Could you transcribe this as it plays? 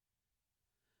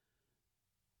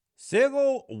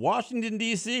Seattle, Washington,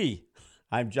 D.C.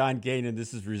 I'm John Kane, and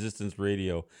this is Resistance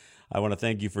Radio. I want to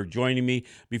thank you for joining me.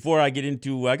 Before I get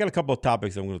into, I got a couple of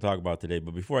topics I'm going to talk about today,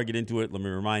 but before I get into it, let me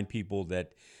remind people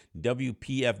that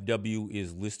WPFW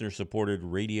is listener-supported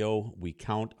radio. We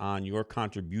count on your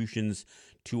contributions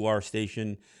to our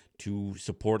station to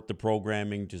support the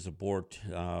programming, to support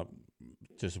our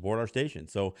station.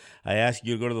 So I ask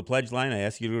you to go to the pledge line. I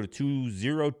ask you to go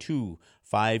to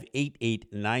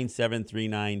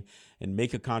 202-588-9739 and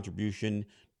make a contribution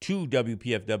to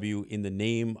WPFW in the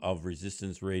name of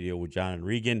Resistance Radio with John and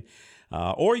Regan.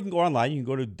 Or you can go online. You can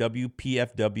go to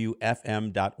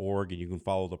WPFWFM.org and you can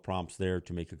follow the prompts there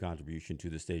to make a contribution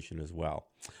to the station as well.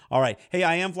 All right. Hey,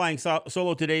 I am flying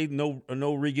solo today. No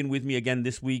Regan with me again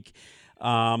this week.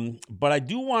 But I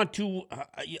do want to,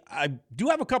 I do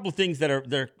have a couple of things that are,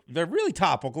 they're really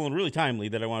topical and really timely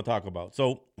that I want to talk about.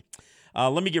 So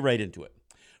let me get right into it.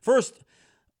 First,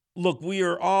 look, we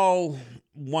are all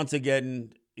once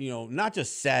again, not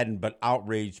just saddened, but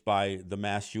outraged by the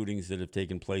mass shootings that have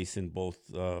taken place in both,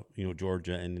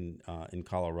 Georgia and in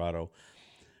Colorado.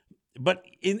 But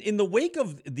in the wake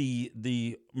of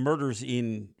the murders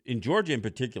in Georgia in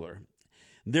particular,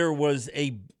 there was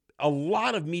a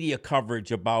lot of media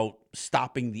coverage about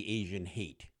stopping the Asian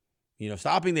hate,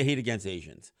 stopping the hate against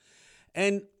Asians.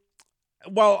 And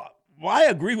while I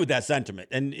agree with that sentiment,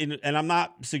 and I'm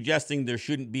not suggesting there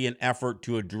shouldn't be an effort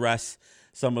to address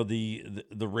some of the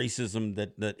racism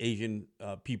that Asian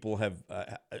people have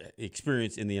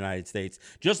experienced in the United States,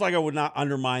 just like I would not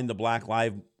undermine the Black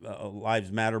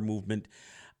Lives Matter movement,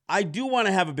 I do want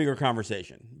to have a bigger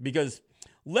conversation because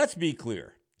let's be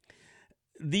clear.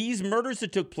 These murders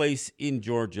that took place in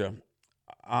Georgia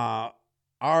are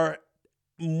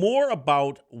more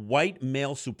about white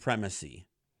male supremacy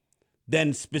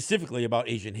than specifically about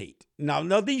Asian hate.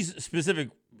 Now these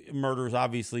specific murders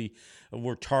obviously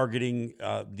were targeting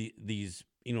these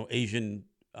Asian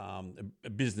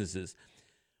businesses,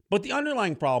 but the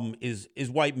underlying problem is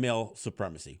white male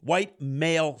supremacy. White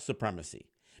male supremacy,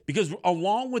 because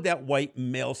along with that white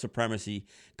male supremacy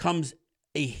comes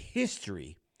a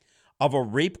history of a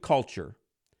rape culture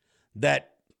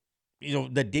that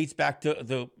dates back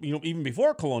to even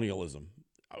before colonialism.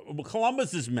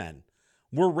 Columbus's men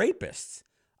were rapists.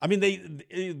 I mean,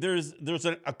 there's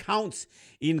accounts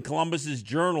in Columbus's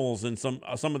journals and some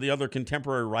of the other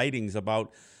contemporary writings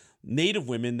about Native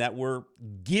women that were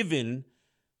given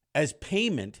as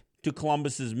payment to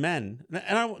Columbus's men.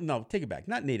 And take it back,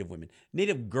 not Native women,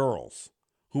 Native girls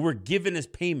who were given as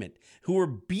payment, who were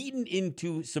beaten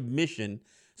into submission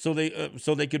so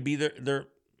they could be their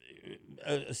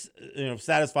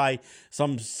satisfy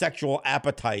some sexual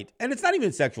appetite. And it's not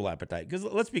even sexual appetite, because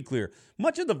let's be clear,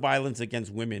 much of the violence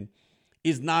against women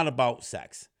is not about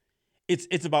sex.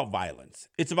 It's about violence.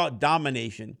 It's about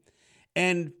domination.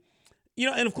 And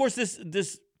and of course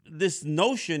this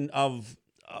notion of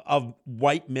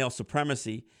white male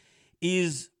supremacy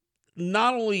is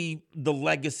not only the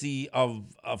legacy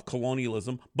of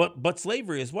colonialism, but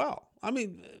slavery as well. I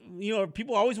mean,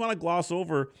 people always want to gloss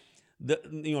over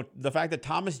the fact that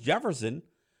Thomas Jefferson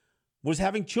was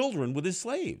having children with his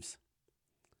slaves.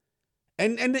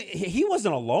 And he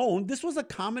wasn't alone. This was a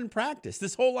common practice.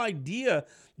 This whole idea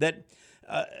that,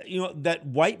 that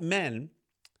white men,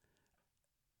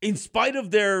 in spite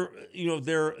of their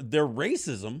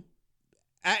racism,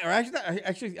 or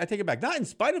actually, I take it back, not in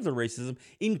spite of their racism,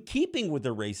 in keeping with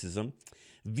their racism,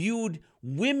 viewed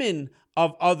women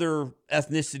of other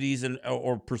ethnicities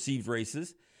or perceived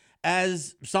races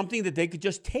as something that they could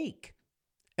just take.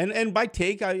 And by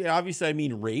take, I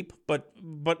mean rape, but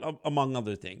among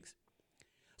other things.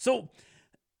 So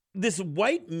this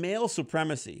white male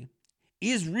supremacy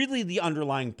is really the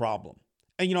underlying problem.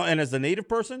 And, and as a Native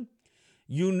person,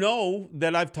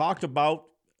 that I've talked about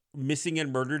missing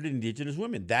and murdered Indigenous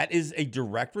women. That is a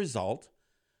direct result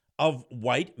of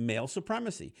white male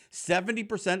supremacy.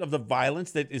 70% of the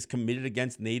violence that is committed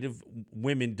against Native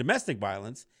women, domestic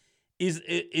violence,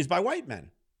 is by white men.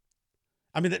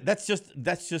 I mean, that's just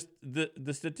the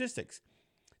statistics.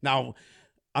 Now,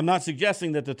 I'm not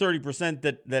suggesting that the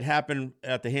 30% that happen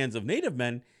at the hands of Native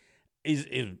men is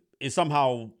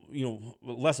somehow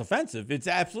less offensive. It's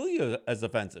absolutely as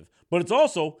offensive, but it's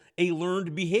also a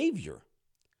learned behavior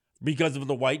because of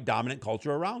the white dominant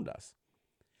culture around us.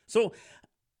 So,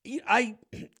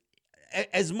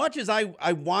 as much as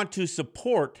I want to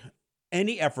support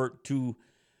any effort to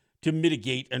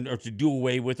mitigate or to do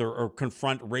away with or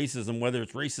confront racism, whether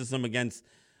it's racism against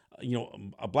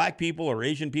Black people or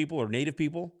Asian people or Native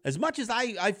people, as much as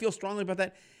I feel strongly about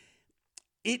that,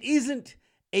 it isn't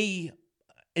an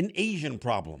Asian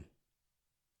problem.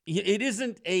 It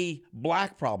isn't a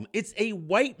black problem. It's a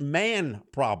white man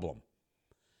problem.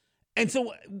 And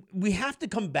so we have to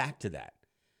come back to that.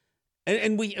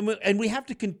 And we have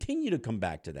to continue to come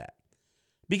back to that.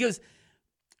 Because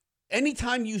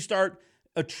anytime you start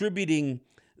attributing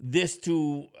this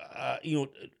to,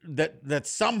 that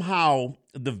somehow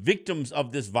the victims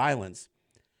of this violence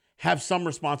have some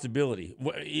responsibility.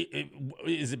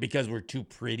 Is it because we're too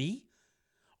pretty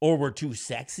or we're too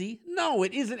sexy? No,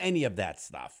 it isn't any of that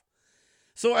stuff.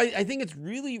 So I think it's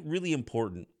really, really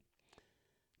important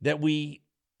that we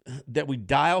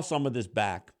dial some of this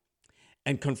back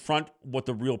and confront what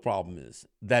the real problem is.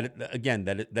 That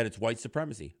it's white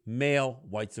supremacy, male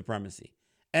white supremacy.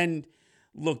 And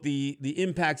look, the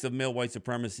impacts of male white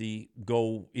supremacy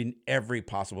go in every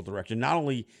possible direction. Not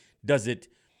only does it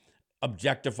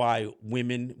objectify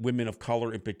women of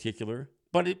color in particular,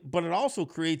 but it also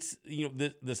creates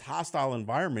this hostile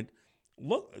environment.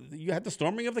 Look, you had the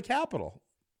storming of the Capitol.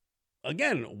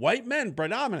 Again, white men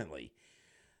predominantly.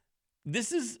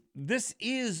 This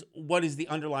is what is the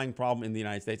underlying problem in the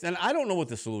United States. And I don't know what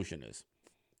the solution is.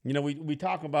 We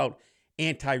talk about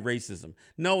anti-racism.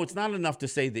 No, it's not enough to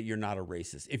say that you're not a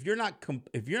racist. If you're not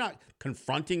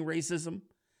confronting racism,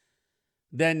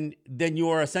 then you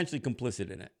are essentially complicit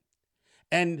in it.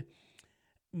 And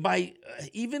by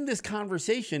even this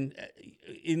conversation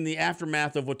in the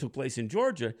aftermath of what took place in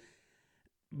Georgia,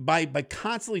 by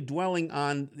constantly dwelling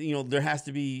on, there has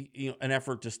to be, an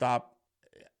effort to stop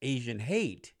Asian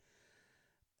hate.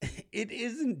 It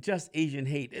isn't just Asian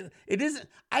hate. It isn't.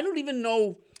 I don't even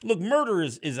know. Look, murder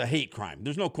is a hate crime.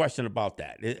 There's no question about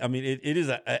that. It is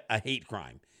a hate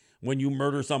crime when you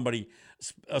murder somebody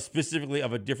specifically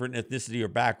of a different ethnicity or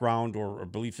background or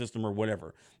belief system or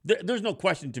whatever. There's no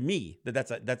question to me that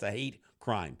that's a hate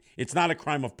crime. It's not a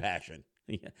crime of passion.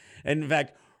 And in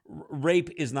fact, rape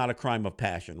is not a crime of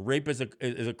passion. Rape is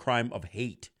a crime of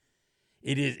hate.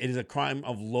 It is a crime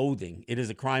of loathing. It is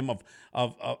a crime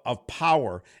of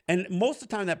power. And most of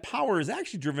the time that power is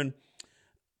actually driven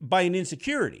by an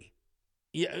insecurity.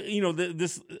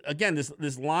 This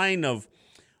line of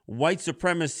white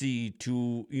supremacy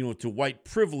to white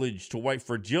privilege to white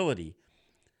fragility.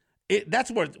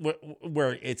 That's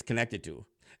where it's connected to.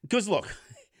 Because look,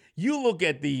 you look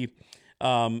at the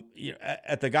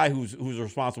guy who's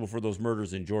responsible for those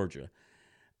murders in Georgia.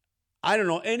 I don't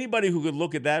know anybody who could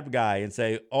look at that guy and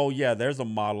say, "Oh yeah, there's a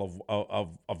model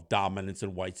of dominance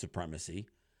and white supremacy."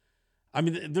 I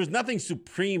mean, there's nothing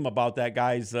supreme about that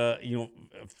guy's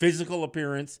physical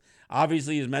appearance.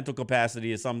 Obviously, his mental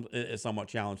capacity is somewhat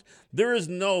challenged. There is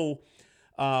no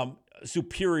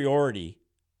superiority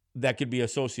that could be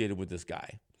associated with this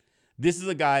guy. This is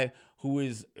a guy who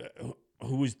is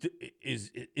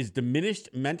diminished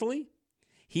mentally.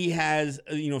 He has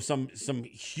some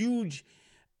huge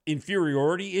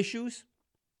inferiority issues,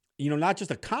 not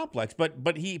just a complex,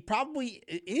 but he probably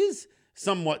is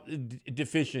somewhat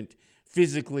deficient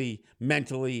physically,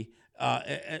 mentally,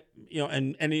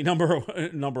 and any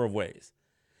number of ways.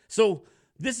 So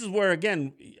this is where,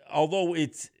 again, although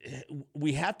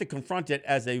we have to confront it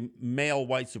as a male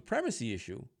white supremacy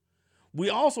issue, we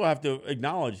also have to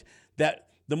acknowledge that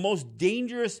the most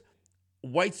dangerous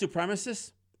white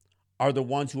supremacists are the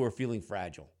ones who are feeling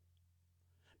fragile.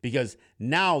 Because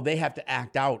now they have to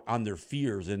act out on their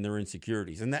fears and their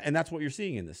insecurities. And that's what you're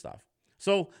seeing in this stuff.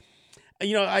 So,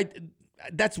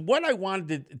 that's what I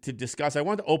wanted to discuss. I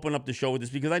wanted to open up the show with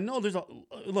this because I know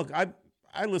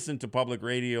I listen to public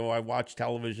radio, I watch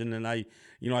television, and I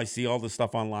see all this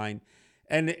stuff online.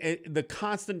 And the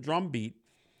constant drumbeat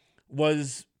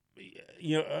was,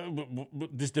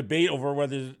 this debate over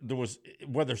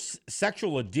whether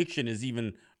sexual addiction is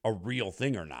even a real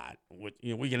thing or not.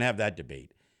 We can have that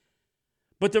debate.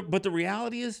 But the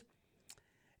reality is,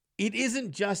 it isn't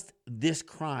just this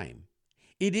crime.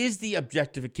 It is the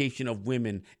objectification of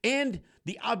women and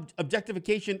the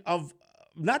objectification of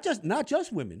not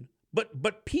just women,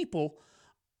 but people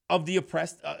of the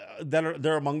oppressed that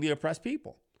are among the oppressed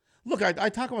people. Look, I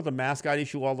talk about the mascot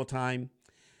issue all the time.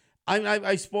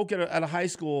 I spoke at a high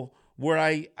school where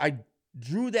I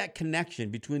drew that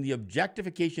connection between the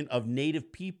objectification of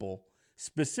Native people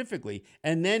specifically,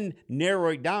 and then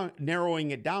narrowing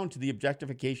it down to the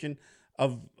objectification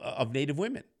of Native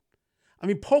women. I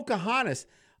mean, Pocahontas,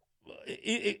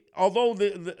 although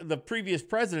the previous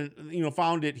president,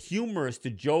 found it humorous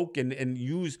to joke and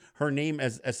use her name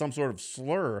as some sort of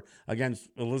slur against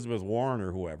Elizabeth Warren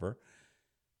or whoever,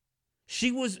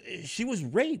 she was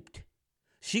raped,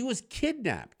 she was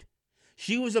kidnapped,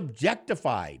 she was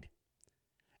objectified.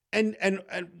 And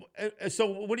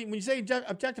so when you say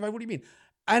objectified, what do you mean?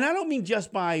 And I don't mean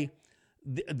just by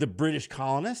the British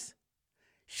colonists.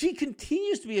 she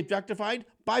continues to be objectified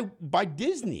by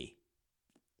Disney.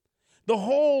 The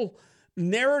whole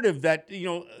narrative that,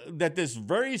 that this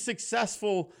very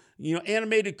successful,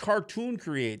 animated cartoon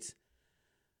creates,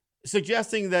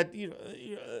 suggesting that,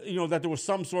 that there was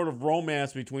some sort of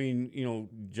romance between,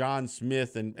 John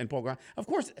Smith and Pocahontas. Of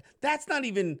course, that's not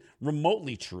even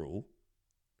remotely true.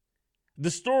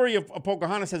 The story of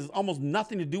Pocahontas has almost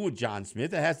nothing to do with John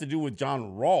Smith. It has to do with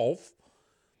John Rolfe,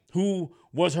 who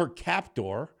was her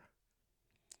captor,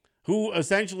 who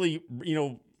essentially,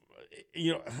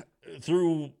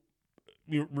 through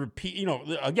repeat,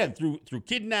 again, through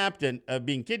kidnapped and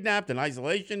being kidnapped in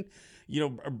isolation,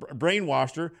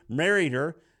 brainwashed her, married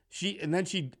her. Then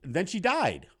she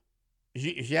died.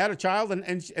 She had a child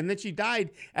and then she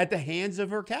died at the hands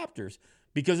of her captors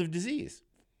because of disease.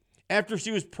 After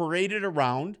she was paraded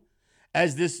around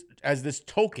as this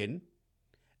token,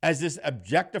 as this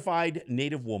objectified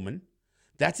Native woman.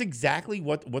 That's exactly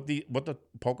what the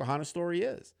Pocahontas story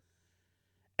is.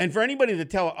 And for anybody to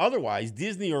tell otherwise,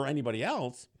 Disney or anybody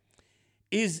else,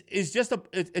 is just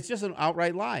an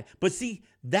outright lie. But see,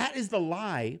 that is the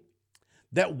lie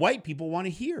that white people want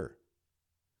to hear.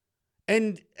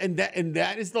 And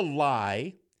that is the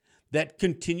lie that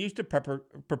continues to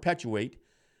perpetuate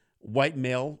white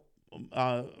male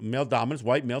dominance,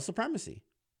 white male supremacy.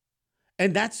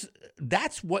 And that's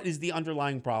what is the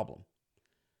underlying problem.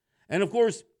 And of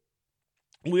course,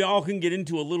 we all can get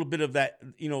into a little bit of that,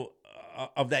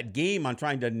 of that game on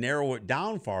trying to narrow it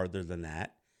down farther than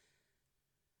that.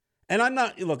 And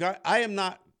I am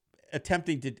not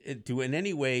attempting to in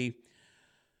any way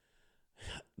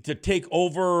to take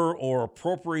over or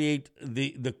appropriate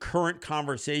the current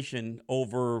conversation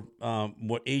over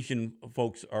what Asian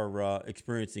folks are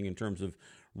experiencing in terms of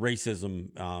racism,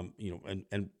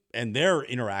 and their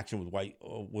interaction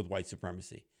with white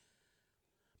supremacy.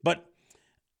 But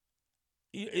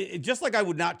just like I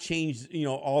would not change,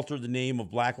 alter the name of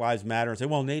Black Lives Matter and say,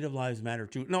 well, Native Lives Matter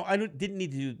too. No, I didn't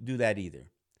need to do that either.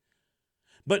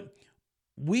 But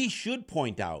we should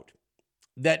point out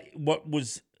that what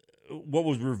was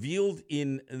revealed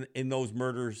in those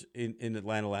murders in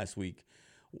Atlanta last week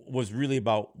was really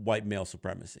about white male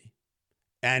supremacy,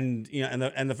 and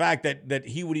the fact that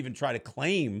he would even try to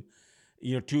claim,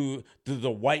 to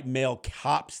the white male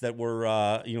cops that were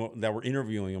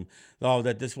interviewing him,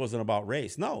 that this wasn't about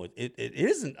race. No, it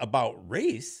isn't about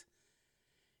race.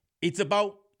 It's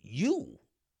about you.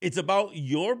 It's about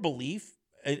your belief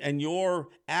and your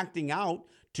acting out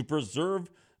to preserve,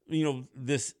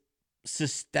 this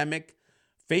systemic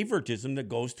favoritism that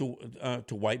goes to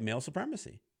white male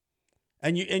supremacy.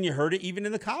 And you heard it even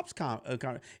in the cops'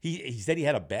 he said he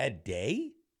had a bad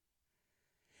day.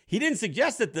 He didn't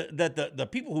suggest that the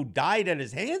people who died at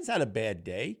his hands had a bad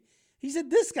day. He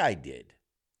said this guy did.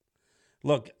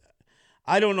 Look,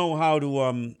 I don't know how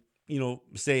to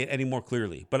say it any more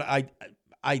clearly, but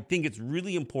I think it's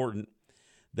really important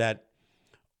that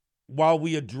while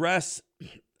we address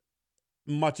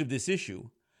much of this issue,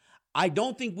 I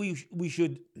don't think we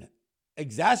should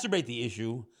exacerbate the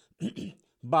issue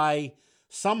by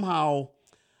somehow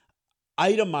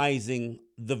itemizing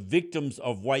the victims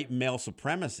of white male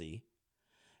supremacy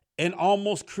and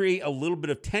almost create a little bit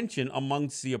of tension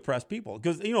amongst the oppressed people.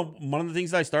 Because, one of the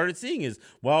things I started seeing is,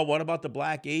 well, what about the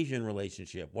Black-Asian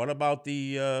relationship? What about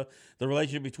the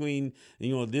relationship between,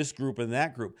 this group and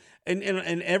that group? And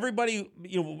everybody,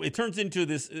 it turns into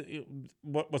this,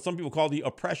 what some people call the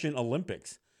oppression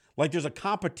Olympics. Like there's a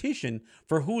competition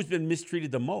for who's been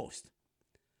mistreated the most.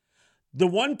 The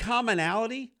one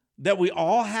commonality that we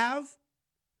all have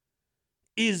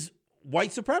is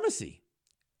white supremacy,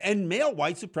 and male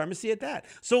white supremacy at that.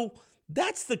 So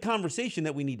that's the conversation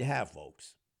that we need to have,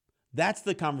 folks. That's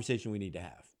the conversation we need to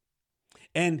have.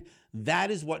 And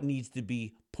that is what needs to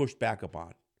be pushed back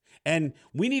upon. And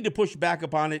we need to push back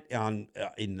upon it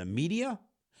in the media.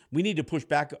 We need to push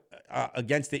back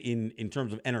against it in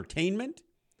terms of entertainment,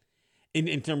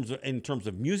 in terms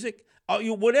of music,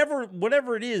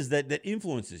 whatever it is that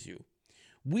influences you.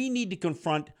 We need to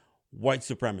confront white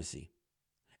supremacy.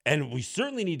 And we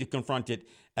certainly need to confront it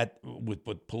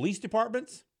with police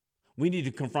departments. We need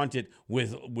to confront it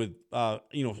with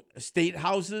state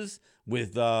houses,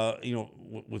 with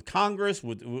Congress,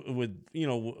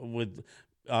 with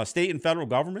state and federal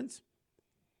governments,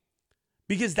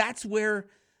 because that's where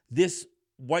this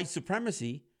white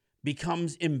supremacy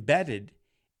becomes embedded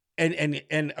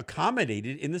and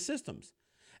accommodated in the systems.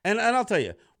 And I'll tell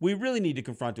you, we really need to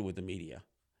confront it with the media,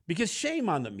 because shame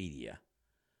on the media.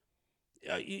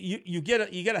 You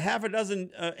get a half a dozen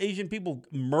Asian people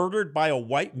murdered by a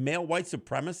male white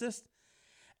supremacist,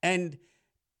 and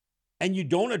and you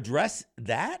don't address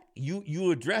that.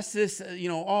 You address this,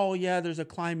 oh yeah, there's a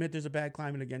bad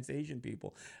climate against Asian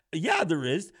people. Yeah, there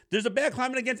is. There's a bad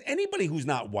climate against anybody who's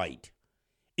not white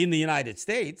in the United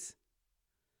States.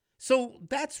 So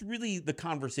that's really the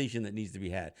conversation that needs to be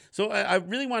had. So I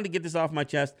really wanted to get this off my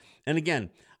chest. And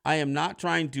again, I am not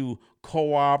trying to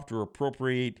co-opt or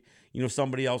appropriate,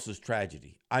 somebody else's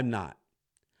tragedy. I'm not.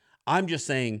 I'm just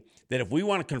saying that if we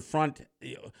want to confront,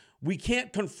 we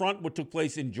can't confront what took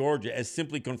place in Georgia as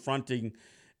simply confronting,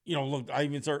 look, I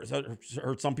even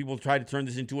heard some people try to turn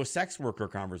this into a sex worker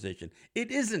conversation.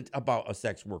 It isn't about a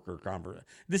sex worker conversation.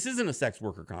 This isn't a sex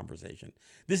worker conversation.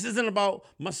 This isn't about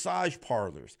massage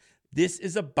parlors. This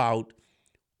is about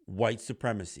white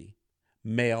supremacy,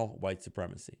 male white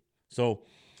supremacy. So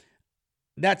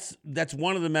that's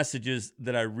one of the messages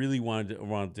that I really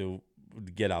wanted to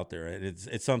get out there. And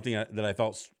it's something that I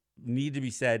felt needs to be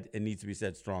said and needs to be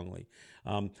said strongly.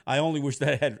 I only wish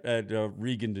that I had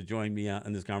Regan to join me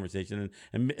in this conversation,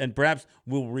 and perhaps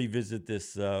we'll revisit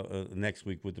this next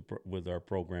week with our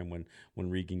program when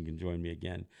Regan can join me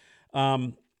again.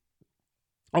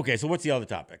 Okay, so what's the other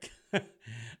topic?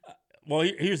 Well,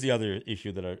 here's the other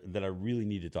issue that I really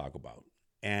need to talk about,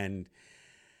 and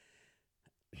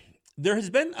there has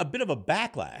been a bit of a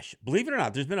backlash. Believe it or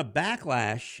not, there's been a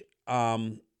backlash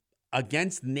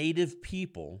against Native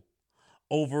people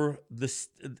over the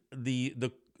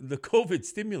COVID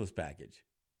stimulus package.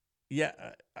 Yeah,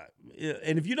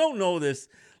 and if you don't know this,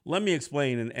 let me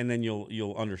explain, and then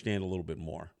you'll understand a little bit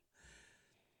more.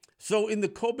 So in the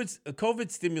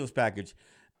COVID stimulus package,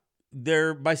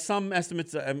 there, by some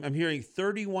estimates, I'm hearing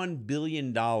 $31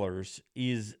 billion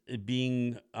is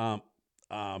being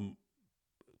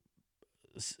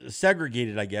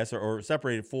segregated, I guess, or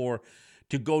separated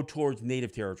to go towards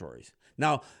Native territories.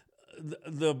 Now,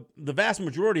 the vast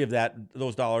majority of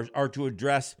those dollars are to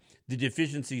address the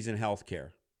deficiencies in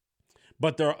healthcare,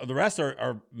 but the rest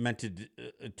are meant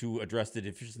to address the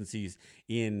deficiencies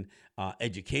in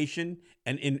education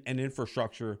and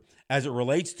infrastructure as it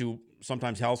relates to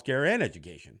sometimes healthcare and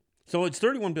education. So it's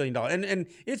 $31 billion, and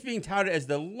it's being touted as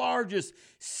the largest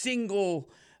single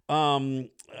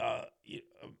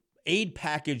aid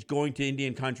package going to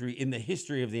Indian country in the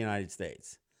history of the United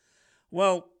States.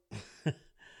 Well,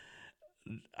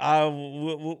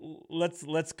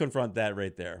 let's confront that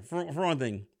right there. For one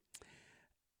thing,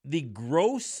 the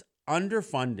gross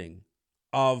underfunding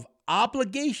of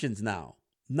obligations now,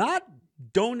 not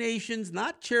donations,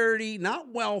 not charity,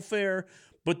 not welfare,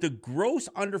 but the gross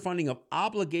underfunding of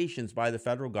obligations by the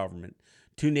federal government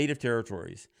to Native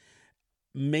territories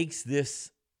makes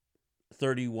this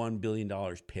 $31 billion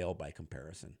pale by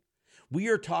comparison. We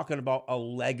are talking about a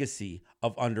legacy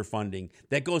of underfunding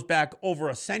that goes back over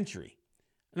a century.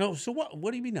 No, so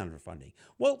what do you mean underfunding?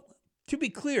 Well, to be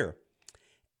clear,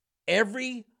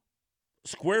 every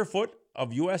square foot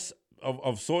of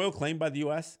of soil claimed by the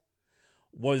U.S.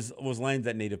 was land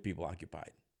that Native people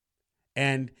occupied,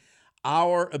 and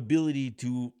our ability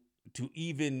to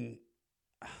even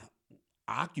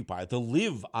occupy, to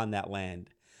live on that land,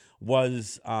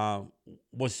 was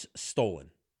stolen.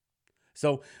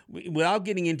 So without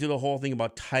getting into the whole thing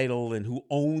about title and who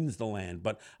owns the land,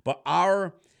 but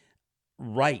our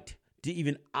right to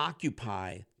even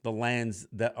occupy the lands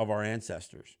of our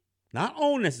ancestors, not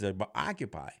own necessarily, but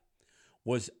occupy,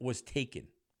 was taken.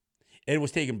 And it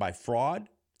was taken by fraud.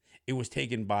 It was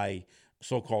taken by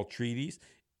so-called treaties.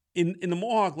 In the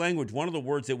Mohawk language, one of the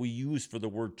words that we use for the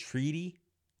word treaty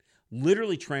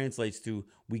literally translates to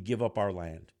 "we give up our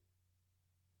land."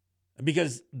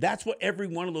 Because that's what every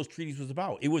one of those treaties was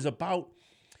about. It was about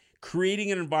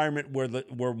creating an environment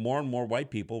where more and more white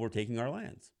people were taking our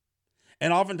lands.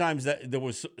 And oftentimes there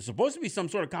was supposed to be some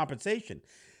sort of compensation.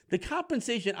 The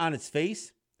compensation on its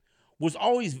face was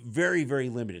always very, very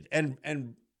limited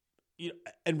and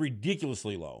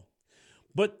ridiculously low.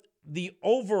 But the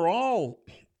overall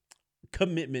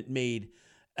commitment made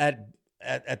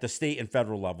at the state and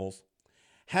federal levels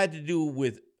had to do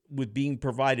with being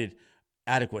provided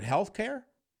adequate health care.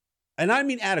 And I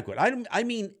mean adequate. I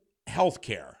mean health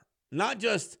care, not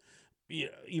just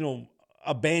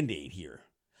a Band-Aid here,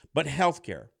 but health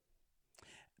care.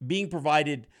 Being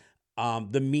provided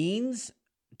the means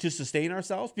to sustain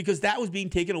ourselves, because that was being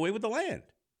taken away with the land.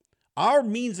 Our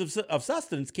means of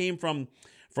sustenance came from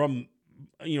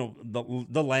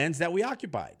the lands that we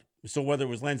occupied. So whether it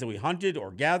was lands that we hunted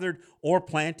or gathered or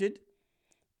planted,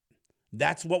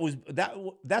 that's what was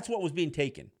being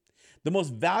taken. The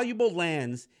most valuable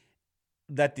lands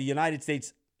that the United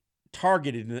States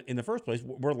targeted in the first place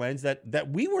were lands that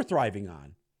we were thriving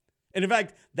on. And in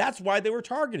fact, that's why they were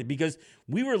targeted, because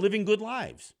we were living good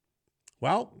lives.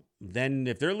 Well, then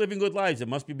if they're living good lives, it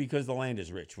must be because the land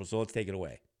is rich. Well, so let's take it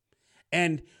away.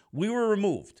 And we were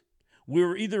removed. We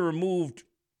were either removed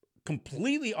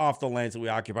completely off the lands that we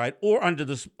occupied or under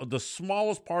the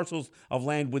smallest parcels of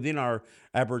land within our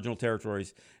Aboriginal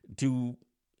territories to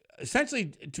essentially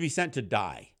to be sent to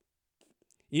die.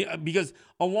 Yeah, because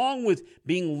along with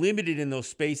being limited in those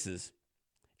spaces,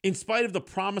 in spite of the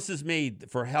promises made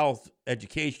for health,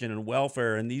 education, and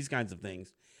welfare and these kinds of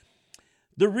things,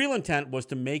 the real intent was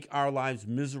to make our lives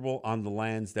miserable on the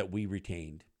lands that we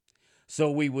retained.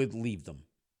 So we would leave them.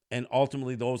 And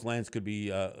ultimately, those lands could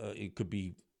be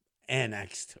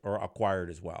annexed or acquired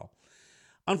as well.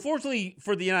 Unfortunately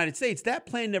for the United States, that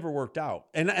plan never worked out.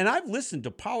 And I've listened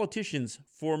to politicians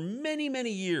for many,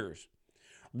 many years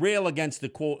rail against the,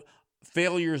 quote,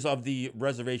 failures of the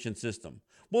reservation system.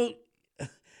 Well,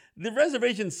 the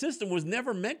reservation system was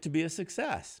never meant to be a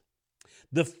success.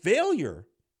 The failure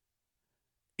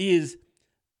is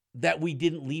that we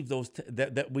didn't leave those,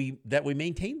 that we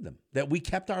maintained them, that we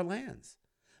kept our lands.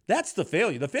 That's the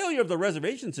failure. The failure of the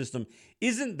reservation system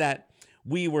isn't that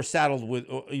we were saddled with,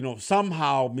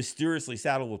 somehow mysteriously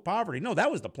saddled with poverty. No,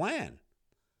 that was the plan.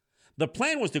 The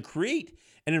plan was to create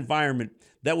an environment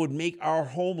that would make our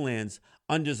homelands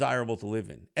undesirable to live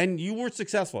in. And you were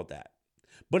successful at that.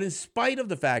 But in spite of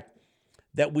the fact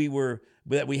that we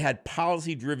had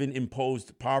policy-driven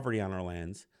imposed poverty on our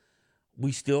lands,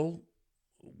 we still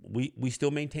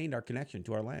maintained our connection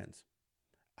to our lands.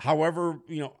 However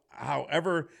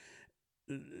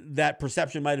that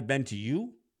perception might have been to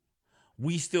you,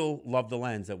 we still love the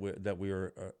lands that we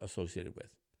were associated with.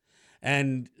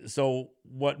 And so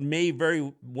what may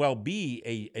very well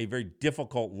be a very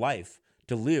difficult life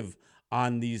to live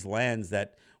on these lands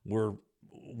that were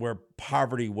where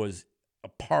poverty was a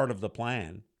part of the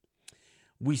plan,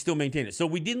 we still maintain it. So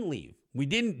we didn't leave. We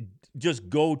didn't just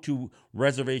go to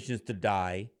reservations to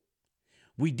die.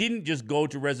 We didn't just go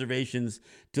to reservations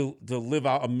to live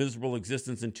out a miserable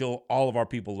existence until all of our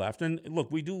people left. And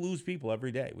look, we do lose people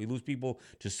every day. We lose people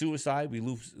to suicide. We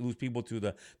lose people to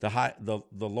the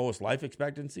lowest life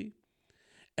expectancy.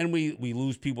 And we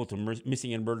lose people to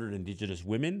missing and murdered Indigenous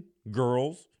women,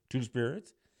 girls,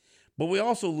 two-spirits. But we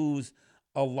also lose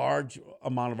a large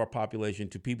amount of our population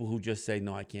to people who just say,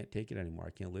 no, I can't take it anymore. I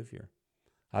can't live here.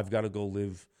 I've got to go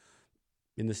live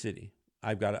in the city.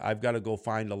 I've got to go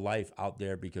find a life out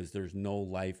there because there's no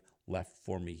life left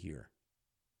for me here.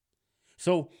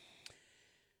 So,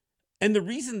 and the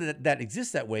reason that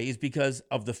exists that way is because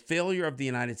of the failure of the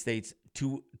United States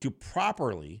to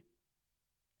properly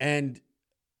and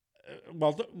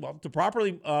to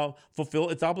properly fulfill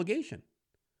its obligation.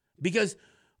 Because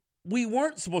we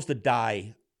weren't supposed to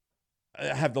die,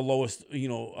 have the lowest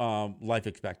life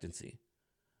expectancy.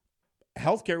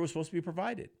 Healthcare was supposed to be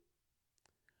provided.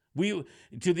 We,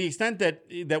 to the extent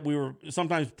that we were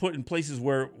sometimes put in places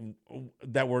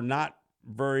that were not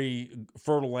very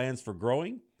fertile lands for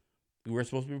growing, we were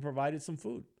supposed to be provided some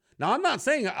food. Now, I'm not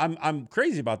saying I'm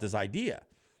crazy about this idea.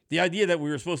 The idea that we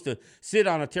were supposed to sit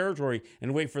on a territory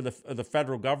and wait for the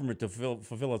federal government to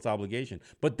fulfill its obligation.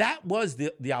 But that was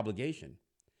the obligation,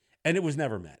 and it was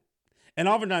never met. And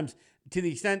oftentimes, to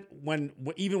the extent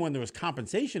even when there was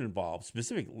compensation involved,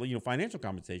 specific financial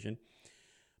compensation,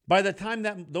 by the time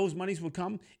that those monies would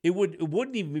come, it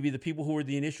wouldn't even be the people who were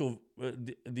the initial,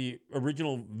 the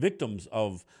original victims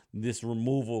of this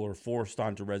removal or forced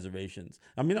onto reservations.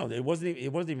 I mean, no, it wasn't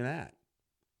even that.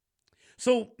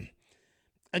 So,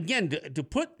 again, to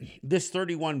put this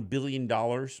 $31 billion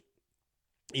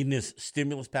in this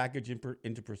stimulus package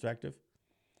into perspective,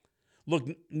 look,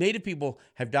 Native people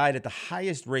have died at the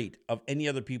highest rate of any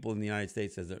other people in the United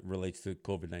States as it relates to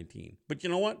COVID-19. But you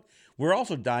know what? We're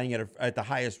also dying at the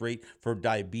highest rate for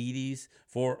diabetes,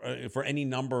 for any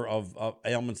number of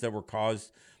ailments that were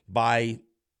caused by,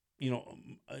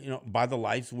 by the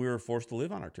lives we were forced to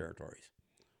live on our territories.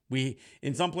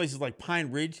 In some places like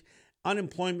Pine Ridge,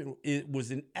 unemployment was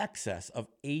in excess of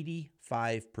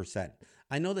 85%.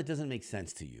 I know that doesn't make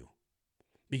sense to you,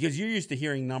 because you're used to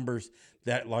hearing numbers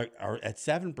that are at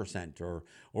 7%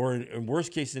 or in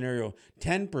worst case scenario,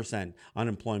 10%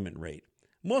 unemployment rate.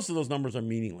 Most of those numbers are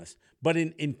meaningless. But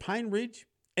in Pine Ridge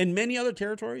and many other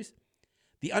territories,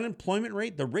 the unemployment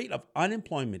rate, the rate of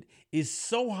unemployment is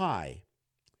so high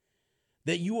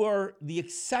that you are the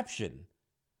exception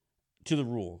to the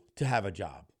rule to have a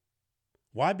job.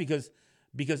 Why? Because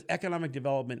economic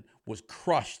development was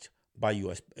crushed by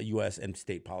U.S. and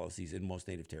state policies in most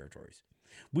Native territories.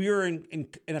 We are in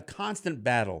a constant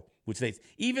battle with states.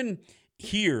 Even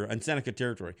here in Seneca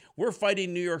Territory, we're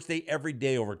fighting New York State every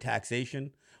day over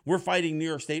taxation. We're fighting New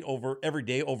York State every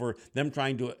day over them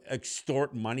trying to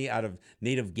extort money out of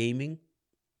Native gaming.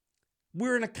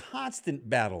 We're in a constant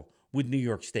battle with New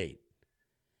York State.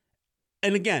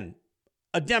 And again,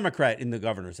 a Democrat in the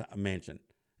governor's mansion,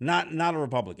 not a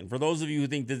Republican. For those of you who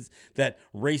think that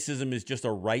racism is just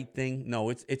a right thing, no,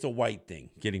 it's a white thing,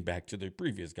 getting back to the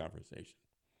previous conversation.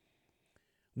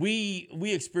 We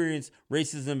experience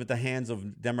racism at the hands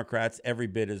of Democrats every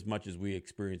bit as much as we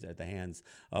experience at the hands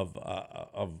of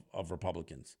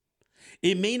Republicans.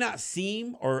 It may not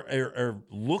seem or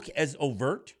look as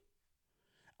overt.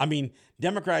 I mean,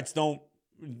 Democrats don't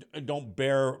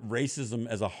bear racism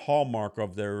as a hallmark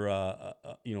of their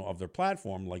of their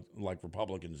platform like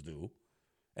Republicans do,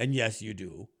 and yes, you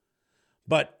do,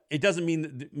 but it doesn't mean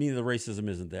the racism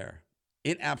isn't there.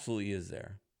 It absolutely is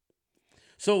there.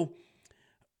 So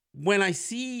when I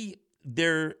see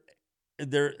there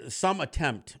some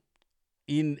attempt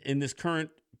in this current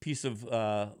piece of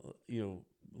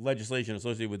legislation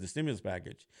associated with the stimulus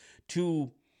package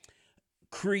to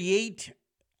create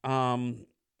a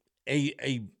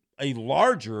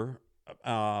larger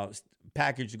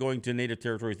package going to native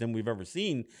territories than we've ever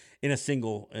seen in a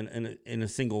single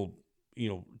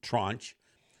tranche,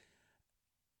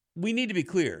 we need to be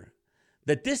clear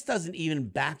that this doesn't even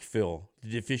backfill the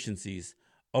deficiencies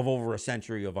of over a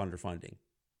century of underfunding.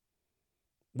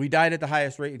 We died at the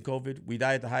highest rate in COVID. We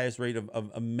died at the highest rate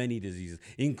of many diseases,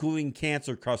 including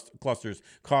cancer clusters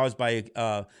caused by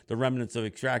the remnants of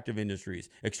extractive industries,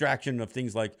 extraction of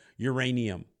things like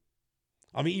uranium.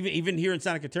 I mean, even here in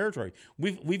Seneca Territory,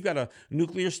 we've got a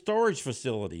nuclear storage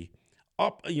facility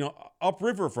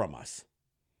upriver from us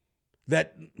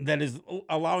that is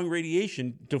allowing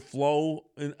radiation to flow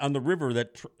on the river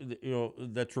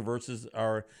that traverses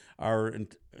our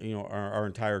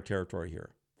entire territory here.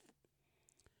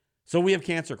 So we have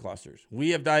cancer clusters,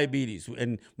 we have diabetes,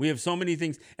 and we have so many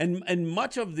things. And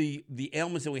much of the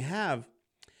ailments that we have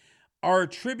are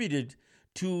attributed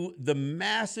to the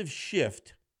massive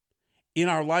shift in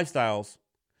our lifestyles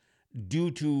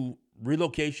due to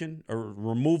relocation or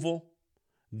removal,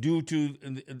 due to,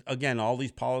 again, all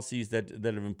these policies that have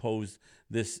imposed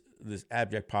this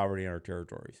abject poverty in our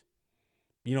territories.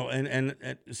 And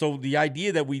so the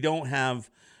idea that we don't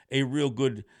have a real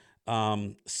good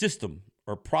system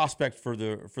or prospect for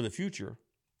the future,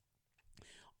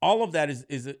 all of that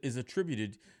is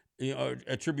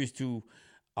attributes to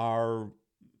our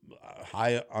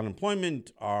high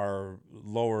unemployment, our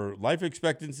lower life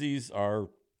expectancies, our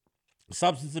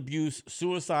substance abuse,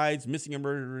 suicides, missing and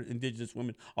murdered Indigenous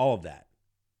women, all of that.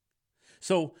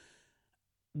 So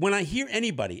when I hear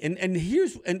anybody, and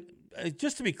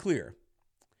just to be clear,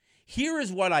 here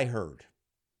is what I heard.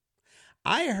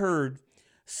 I heard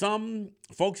some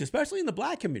folks, especially in the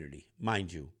Black community,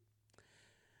 mind you,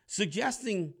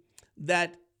 suggesting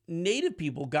that Native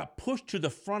people got pushed to the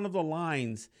front of the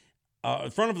lines,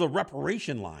 front of the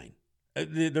reparation line.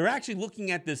 They're actually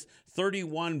looking at this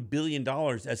 $31 billion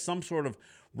as some sort of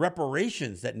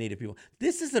reparations that Native people.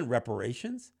 This isn't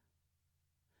reparations.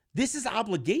 This is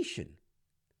obligation.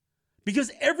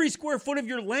 Because every square foot of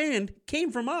your land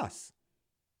came from us.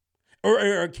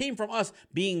 Or came from us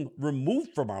being removed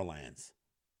from our lands.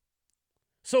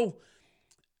 So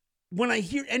when I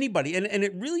hear anybody, and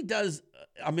it really does,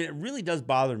 it really does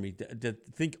bother me to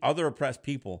think other oppressed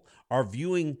people are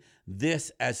viewing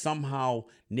this as somehow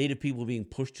Native people being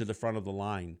pushed to the front of the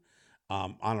line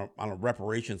on a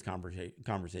reparations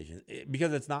conversation,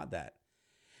 because it's not that.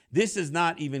 This is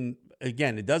not even,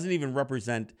 again, it doesn't even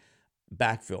represent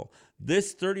backfill.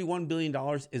 This $31 billion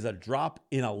is a drop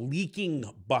in a leaking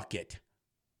bucket.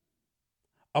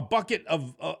 A bucket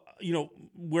of,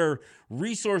 where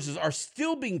resources are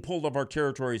still being pulled up our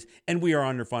territories and we are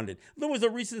underfunded. There was a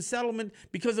recent settlement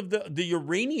because of the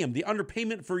uranium, the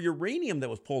underpayment for uranium that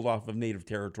was pulled off of Native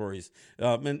territories.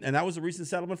 And that was a recent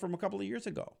settlement from a couple of years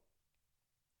ago.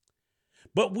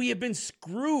 But we have been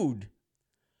screwed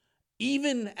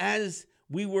even as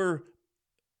we were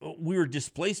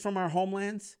displaced from our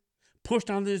homelands,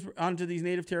 pushed onto these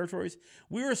Native territories.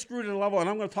 We were screwed at a level, and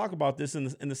I'm going to talk about this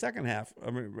in the second half.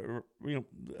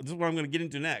 This is what I'm going to get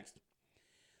into next.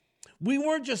 We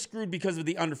weren't just screwed because of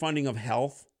the underfunding of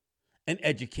health and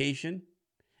education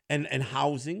and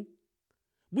housing.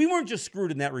 We weren't just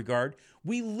screwed in that regard.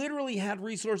 We literally had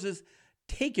resources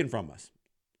taken from us.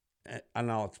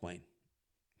 And I'll explain.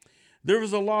 There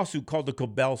was a lawsuit called the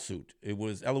Cobell suit. It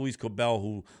was Eloise Cobell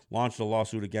who launched a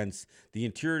lawsuit against the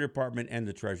Interior Department and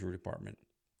the Treasury Department.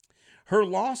 Her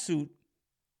lawsuit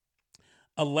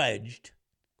alleged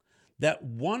that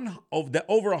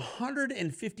over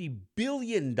 $150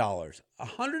 billion,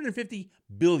 $150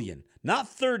 billion, not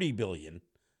 $30 billion,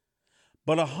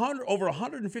 but over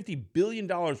 $150 billion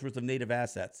worth of Native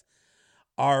assets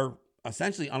are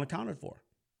essentially unaccounted for.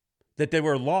 that they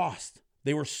were lost,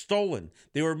 they were stolen,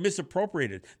 they were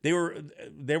misappropriated, they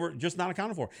were just not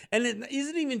accounted for. And it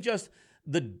isn't even just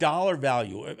the dollar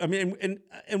value. I mean,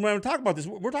 and when I'm talking about this,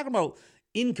 we're talking about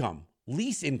income,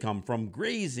 lease income from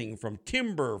grazing, from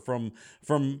timber, from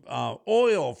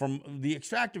oil, from the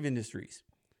extractive industries.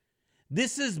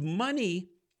 This is money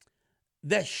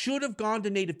that should have gone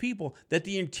to Native people that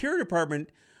the Interior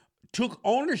Department took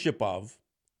ownership of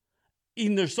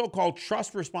in their so-called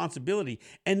trust responsibility.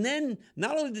 And then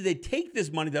not only did they take this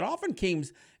money that often came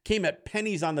at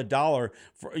pennies on the dollar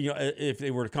for, if they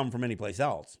were to come from any place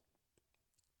else.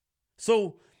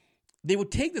 So they would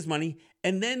take this money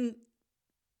and then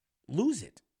lose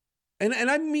it. And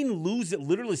I mean lose it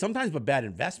literally, sometimes by bad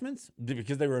investments,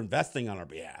 because they were investing on our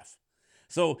behalf.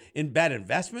 So in bad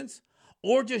investments,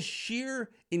 or just sheer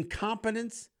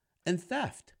incompetence and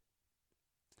theft.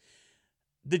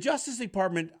 The Justice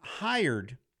Department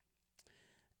hired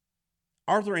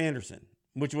Arthur Andersen,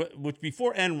 which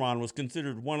before Enron was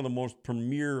considered one of the most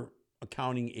premier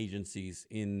accounting agencies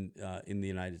in the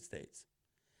United States.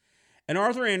 And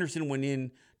Arthur Andersen went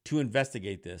in to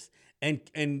investigate this,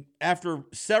 and after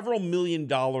several $1 million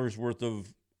worth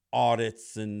of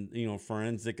audits and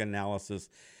forensic analysis,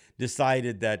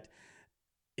 decided that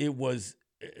it was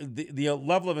the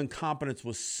level of incompetence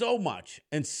was so much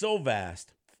and so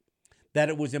vast that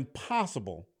it was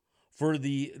impossible for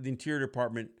the Interior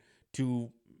Department to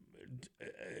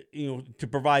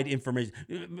provide information.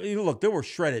 Look, there were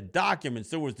shredded documents,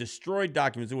 there was destroyed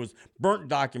documents, there was burnt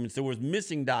documents, there was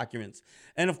missing documents.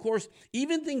 And of course,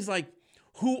 even things like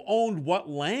who owned what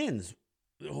lands,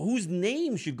 whose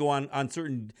name should go on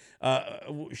certain,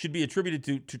 should be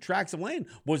attributed to tracts of land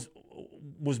was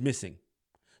missing.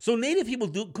 So Native people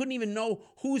couldn't even know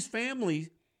whose family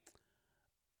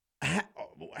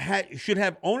should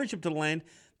have ownership to the land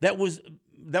that was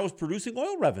producing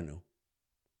oil revenue.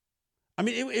 I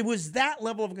mean, it was that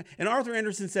level of, and Arthur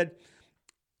Andersen said,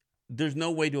 "There's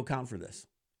no way to account for this.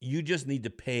 You just need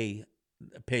to pay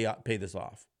this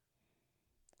off."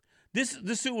 This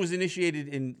suit was initiated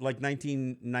in like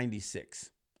 1996.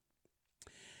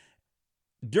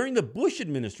 During the Bush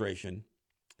administration,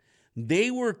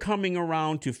 they were coming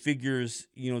around to figures,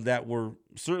 that were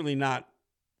certainly not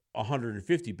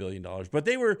 $150 billion, but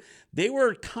they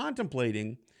were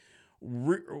contemplating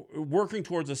working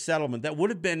towards a settlement that would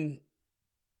have been,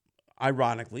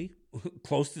 ironically,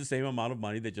 close to the same amount of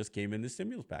money that just came in the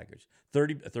stimulus package,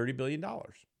 $30 billion.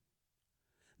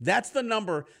 That's the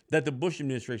number that the Bush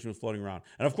administration was floating around.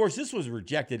 And of course, this was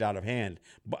rejected out of hand,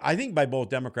 I think by both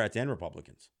Democrats and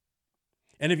Republicans.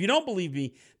 And if you don't believe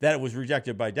me that it was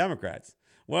rejected by Democrats,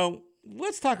 well,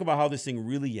 let's talk about how this thing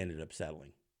really ended up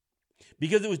settling.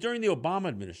 Because it was during the Obama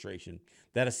administration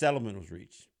that a settlement was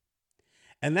reached.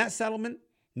 And that settlement,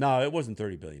 no, it wasn't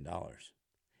 $30 billion.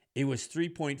 It was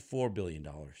 $3.4 billion.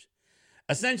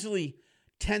 Essentially,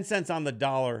 10 cents on the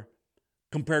dollar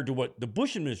compared to what the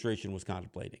Bush administration was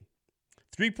contemplating.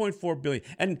 $3.4 billion.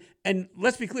 And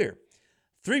let's be clear,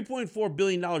 $3.4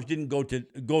 billion didn't go to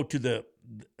the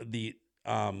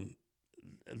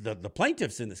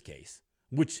plaintiffs in this case,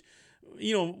 which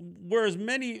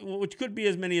which could be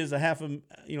as many as half a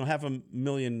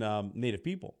million Native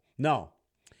people. No,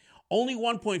 only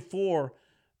 $1.4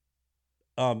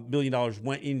 billion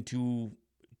went into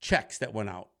checks that went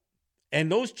out,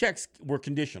 and those checks were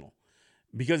conditional,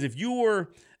 because if you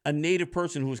were a Native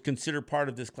person who was considered part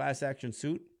of this class action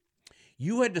suit,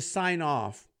 you had to sign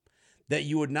off that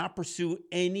you would not pursue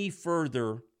any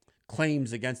further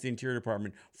claims against the Interior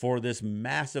Department for this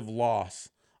massive loss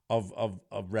of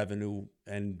revenue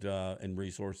and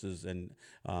resources and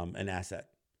an asset.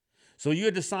 So you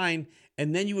had to sign,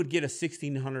 and then you would get a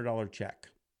 $1,600 check.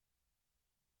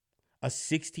 A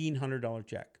 $1,600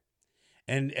 check.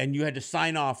 And you had to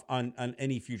sign off on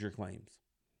any future claims.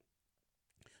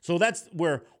 So that's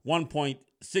where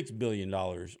 $1.6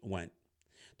 billion went.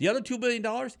 The other $2 billion,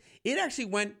 it actually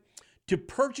went to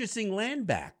purchasing land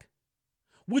back,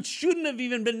 which shouldn't have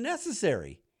even been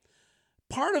necessary.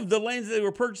 Part of the lands that they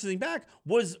were purchasing back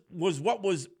was what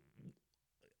was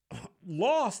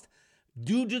lost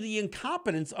due to the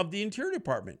incompetence of the Interior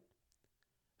Department.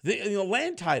 The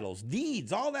land titles,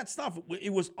 deeds, all that stuff,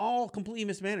 it was all completely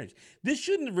mismanaged. This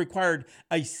shouldn't have required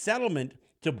a settlement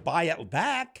to buy it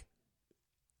back.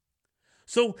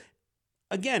 So,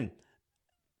 again,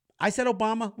 I said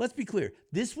Obama. Let's be clear.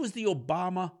 This was the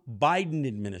Obama-Biden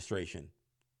administration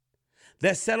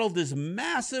that settled this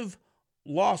massive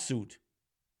lawsuit.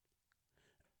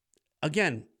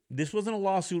 Again, this wasn't a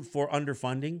lawsuit for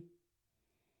underfunding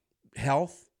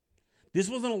health. This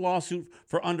wasn't a lawsuit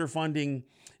for underfunding,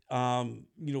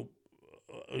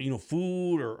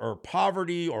 food or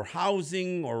poverty or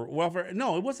housing or welfare.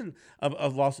 No, it wasn't a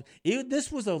lawsuit.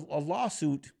 This was a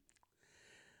lawsuit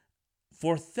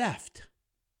for theft,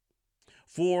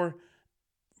 for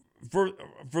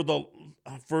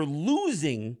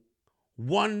losing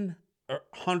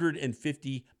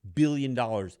 $150 billion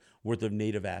worth of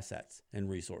native assets and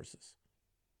resources.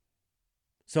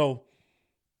 So,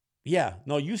 yeah,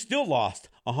 no, you still lost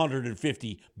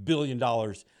 $150 billion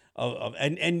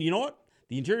and you know what?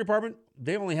 The Interior Department,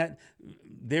 they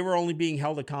were only being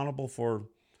held accountable for,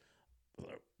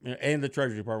 and the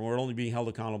Treasury Department were only being held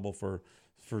accountable for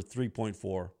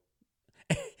 3.4.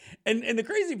 And the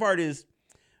crazy part is,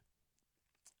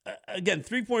 again,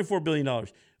 $3.4 billion.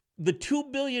 The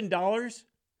 $2 billion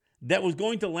that was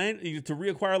going to land to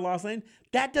reacquire lost land,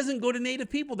 that doesn't go to Native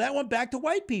people. That went back to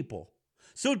white people.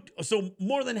 So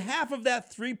more than half of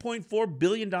that $3.4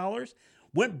 billion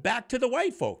went back to the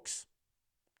white folks.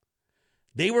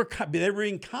 They were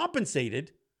being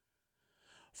compensated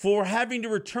for having to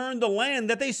return the land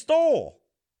that they stole.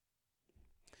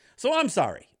 So I'm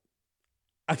sorry.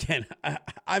 Again,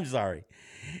 I'm sorry.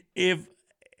 If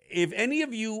any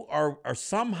of you are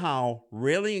somehow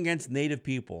railing against Native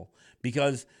people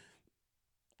because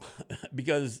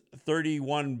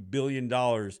 $31 billion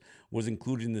was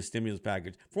included in the stimulus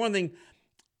package, for one thing,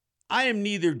 I am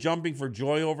neither jumping for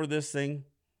joy over this thing,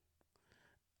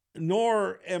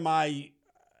 nor am I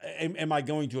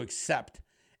going to accept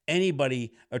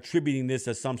anybody attributing this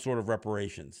as some sort of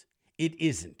reparations. It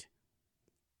isn't.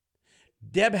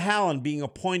 Deb Haaland being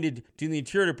appointed to the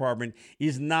Interior Department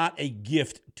is not a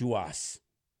gift to us.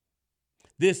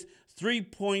 This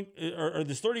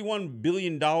 $31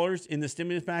 billion in the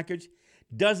stimulus package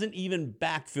doesn't even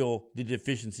backfill the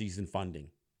deficiencies in funding.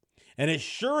 And it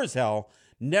sure as hell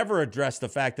never addressed the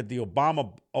fact that the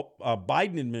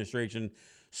Obama-Biden administration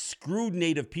screwed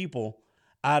Native people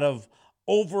out of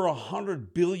over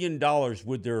 $100 billion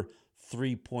with their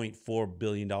 $3.4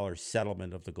 billion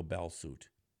settlement of the Gobel suit,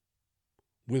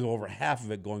 with over half of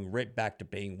it going right back to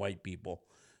paying white people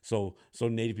so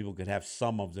Native people could have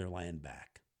some of their land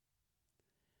back.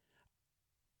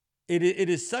 It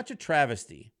is such a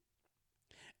travesty.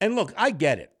 And look, I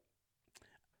get it.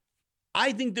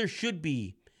 I think there should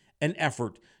be an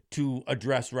effort to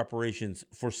address reparations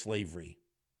for slavery.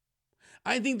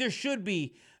 I think there should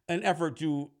be an effort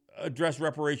to address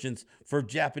reparations for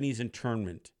Japanese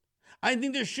internment. I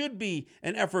think there should be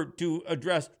an effort to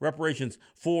address reparations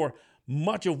for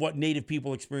much of what Native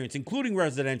people experience, including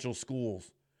residential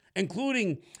schools,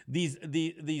 including these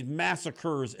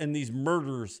massacres and these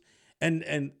murders and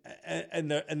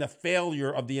the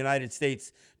failure of the United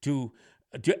States to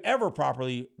ever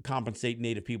properly compensate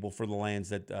Native people for the lands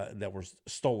that were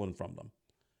stolen from them.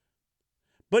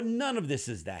 But none of this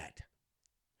is that.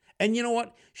 And you know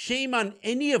what? Shame on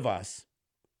any of us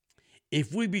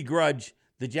if we begrudge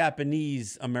the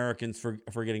Japanese Americans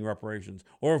for getting reparations,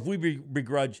 or if we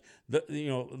begrudge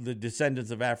the descendants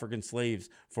of African slaves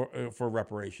for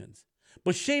reparations.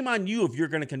 But shame on you if you're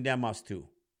going to condemn us too.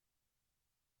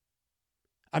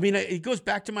 I mean, it goes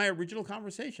back to my original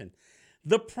conversation.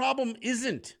 The problem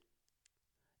isn't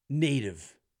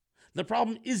Native. The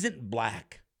problem isn't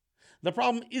Black. The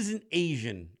problem isn't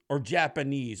Asian or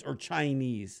Japanese or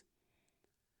Chinese.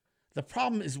 The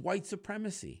problem is white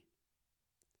supremacy.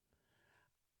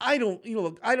 I don't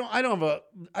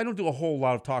do a whole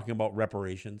lot of talking about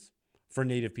reparations for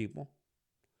Native people.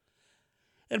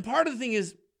 And part of the thing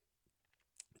is,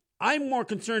 I'm more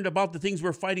concerned about the things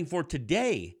we're fighting for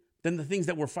today than the things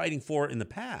that we're fighting for in the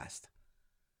past.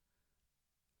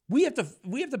 We have to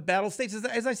battle states.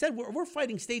 As I said, we're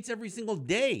fighting states every single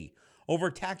day over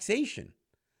taxation.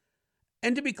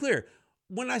 And to be clear,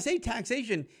 when I say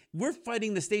taxation, we're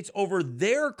fighting the states over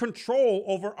their control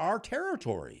over our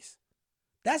territories.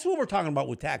 That's what we're talking about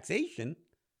with taxation.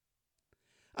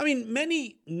 I mean,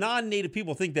 many non-Native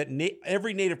people think that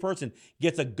every Native person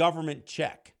gets a government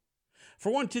check.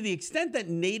 For one, to the extent that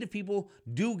Native people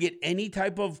do get any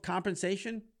type of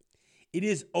compensation, it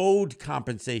is owed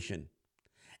compensation.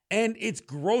 And it's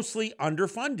grossly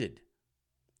underfunded.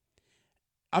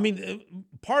 I mean,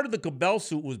 part of the Gobel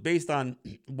suit was based on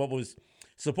what was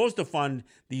supposed to fund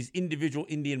these individual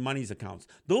Indian monies accounts.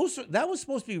 That was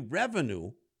supposed to be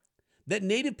revenue that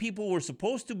Native people were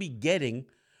supposed to be getting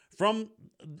from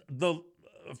the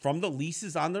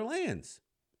leases on their lands.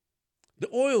 The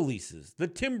oil leases, the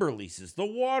timber leases, the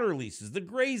water leases, the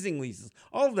grazing leases,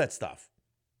 all of that stuff.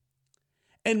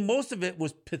 And most of it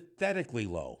was pathetically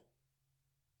low.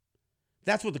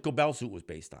 That's what the Gobel suit was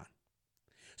based on.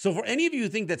 So for any of you who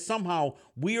think that somehow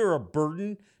we are a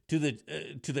burden to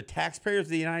the taxpayers of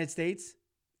the United States,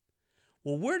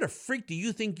 Well, where the freak do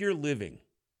you think you're living?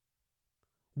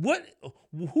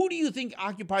 Who do you think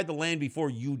occupied the land before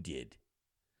you did?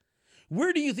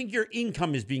 Where do you think your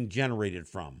income is being generated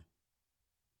from?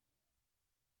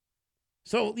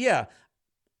 So, yeah,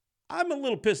 I'm a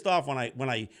little pissed off when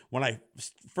I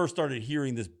first started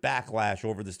hearing this backlash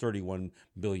over this $31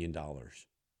 billion.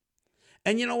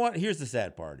 And you know what? Here's the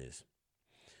sad part is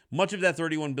much of that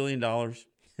 $31 billion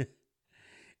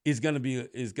is going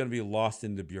to be lost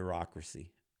in the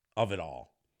bureaucracy of it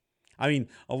all. I mean,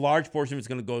 a large portion of it's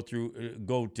going to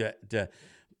go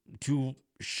to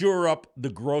shore up the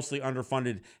grossly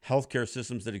underfunded healthcare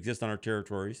systems that exist on our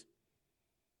territories.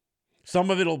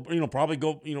 Some of it'll, probably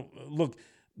go, look,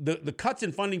 the cuts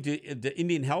in funding to the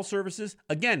Indian Health Services,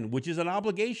 again, which is an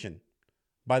obligation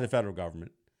by the federal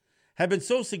government, have been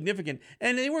so significant.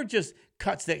 And they weren't just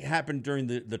cuts that happened during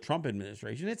the Trump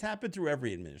administration. It's happened through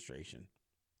every administration.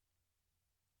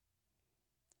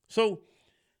 So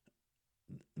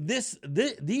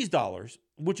these dollars,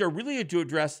 which are really to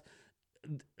address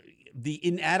the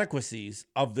inadequacies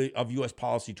of U.S.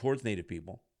 policy towards Native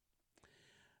people,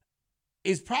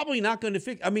 is probably not going to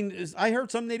fix. I mean, I heard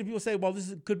some Native people say, well,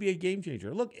 could be a game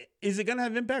changer. Look, is it going to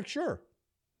have impact? Sure.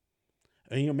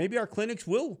 And, maybe our clinics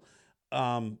will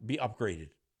be upgraded.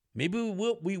 Maybe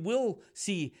we will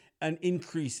see an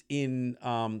increase in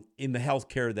the health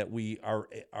care that we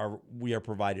are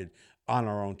provided on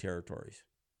our own territories.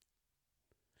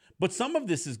 But some of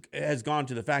this has gone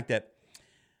to the fact that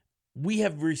we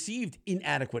have received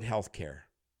inadequate health care.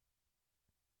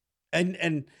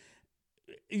 And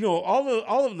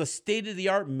all of the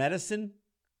state-of-the-art medicine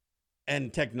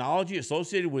and technology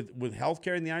associated with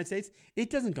healthcare in the United States, it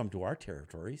doesn't come to our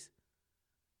territories.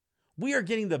 We are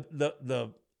getting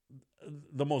the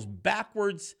most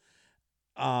backwards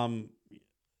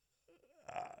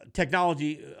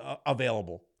technology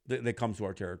available that comes to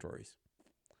our territories.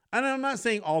 And I'm not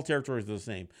saying all territories are the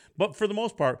same, but for the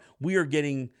most part, we are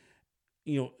getting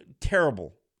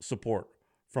terrible support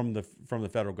from the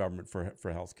federal government for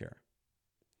healthcare.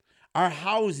 Our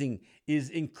housing is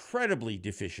incredibly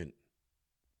deficient.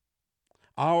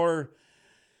 The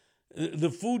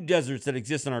food deserts that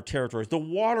exist in our territories, the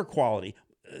water quality,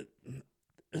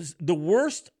 the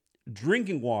worst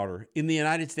drinking water in the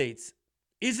United States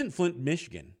isn't Flint,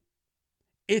 Michigan.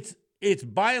 It's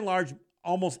by and large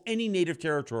almost any native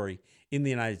territory in the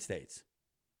United States.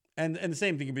 And the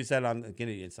same thing can be said on the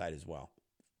Canadian side as well.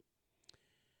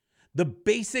 The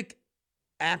basic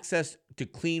access to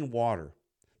clean water.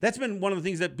 That's been one of the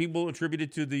things that people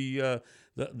attributed to the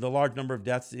large number of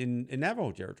deaths in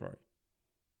Navajo territory.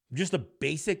 Just a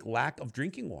basic lack of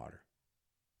drinking water.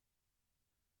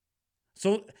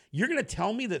 So you're going to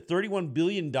tell me that $31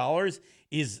 billion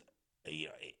is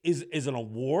an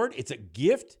award? It's a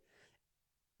gift?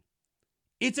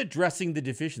 It's addressing the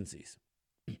deficiencies.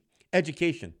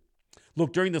 Education.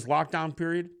 Look, during this lockdown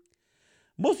period,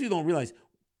 most people don't realize,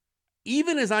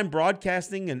 even as I'm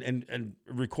broadcasting and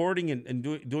recording and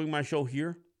doing my show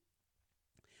here,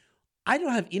 I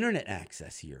don't have internet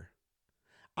access here.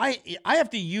 I have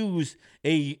to use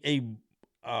a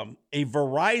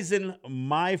Verizon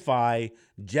MiFi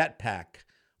jetpack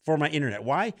for my internet.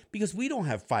 Why? Because we don't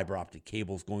have fiber optic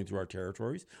cables going through our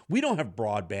territories. We don't have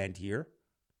broadband here.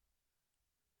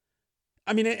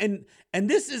 I mean, and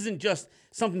this isn't just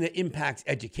something that impacts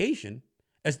education.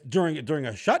 As during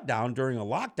a shutdown, during a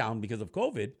lockdown because of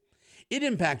COVID, it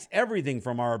impacts everything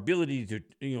from our ability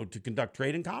to conduct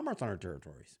trade and commerce on our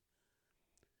territories.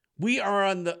 We are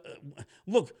on the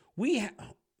look. We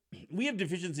have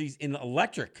deficiencies in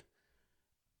electric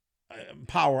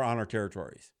power on our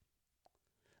territories,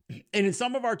 and in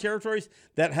some of our territories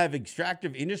that have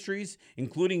extractive industries,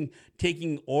 including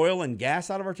taking oil and gas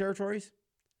out of our territories,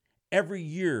 every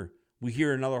year we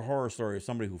hear another horror story of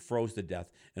somebody who froze to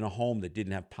death in a home that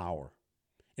didn't have power,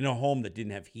 in a home that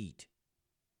didn't have heat.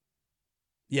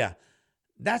 Yeah,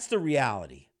 that's the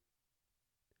reality.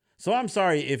 So I'm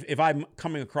sorry if I'm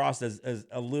coming across as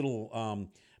a little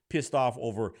pissed off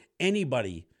over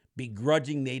anybody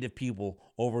begrudging Native people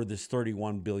over this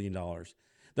 $31 billion.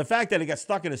 The fact that it got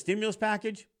stuck in a stimulus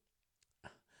package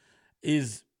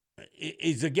is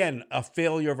again a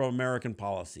failure of American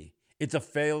policy. It's a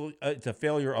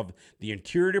failure of the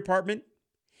Interior Department.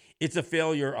 It's a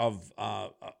failure of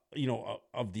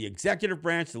the executive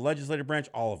branch, the legislative branch,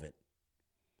 all of it.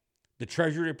 The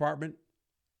Treasury Department.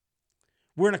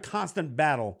 We're in a constant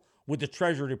battle with the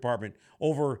Treasury Department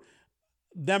over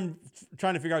them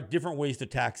trying to figure out different ways to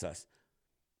tax us.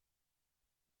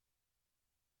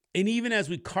 And even as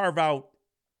we carve out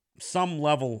some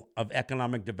level of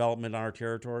economic development on our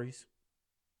territories,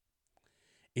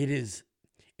 it's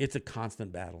a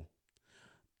constant battle.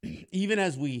 even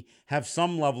as we have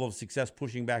some level of success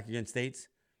pushing back against states,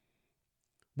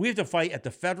 we have to fight at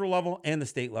the federal level and the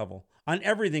state level on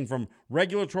everything from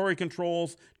regulatory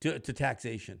controls to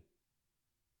taxation.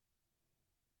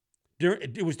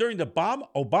 It was during the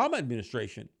Obama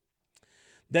administration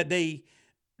that they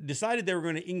decided they were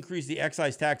going to increase the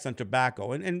excise tax on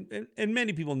tobacco. And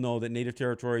many people know that native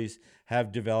territories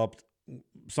have developed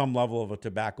some level of a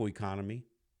tobacco economy.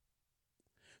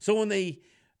 So when they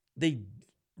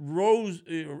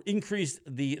increased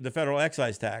the federal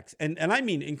excise tax, and I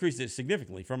mean increased it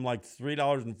significantly from like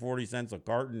 $3.40 a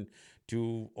carton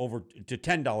to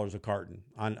 $10 a carton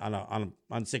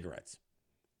on cigarettes.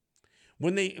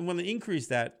 When they increased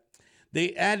that,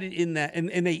 they added in that,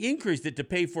 and they increased it to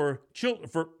pay for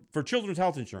children's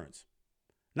health insurance,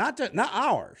 not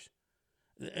ours.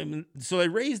 So they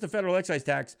raised the federal excise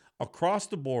tax across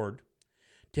the board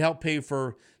to help pay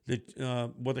for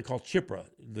the what they call CHIPRA,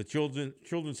 the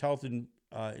Children's Health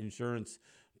Insurance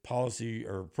Policy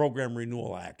or Program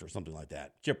Renewal Act or something like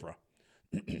that, CHIPRA.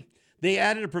 They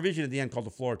added a provision at the end called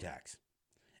the floor tax.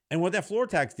 And what that floor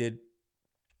tax did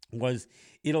was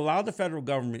it allowed the federal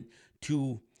government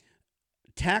to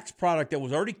tax product that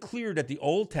was already cleared at the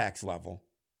old tax level,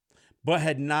 but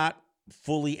had not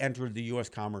fully entered the U.S.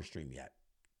 commerce stream yet.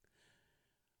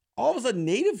 All of a sudden,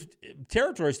 native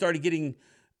territories started getting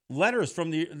letters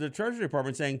from the Treasury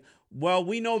Department saying, well,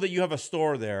 we know that you have a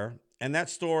store there, and that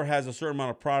store has a certain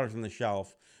amount of product on the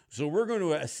shelf, so we're going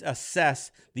to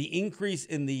assess the increase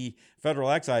in the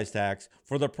federal excise tax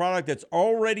for the product that's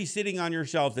already sitting on your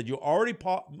shelves that you already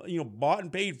bought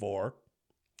and paid for,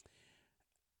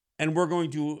 and we're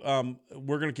going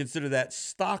to consider that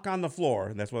stock on the floor,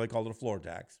 and that's why they called it a floor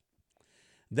tax,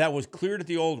 that was cleared at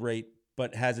the old rate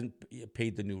but hasn't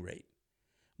paid the new rate.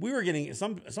 We were getting,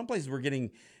 some places were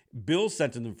getting bills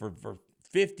sent to them for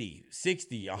 50,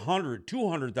 60, 100,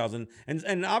 200,000.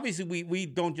 And obviously we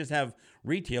don't just have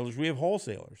retailers, we have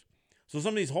wholesalers. So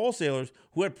some of these wholesalers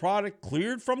who had product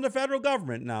cleared from the federal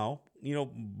government now,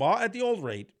 bought at the old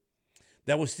rate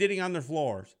that was sitting on their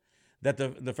floors, that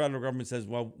the federal government says,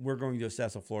 well, we're going to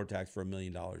assess a floor tax for $1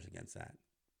 million against that.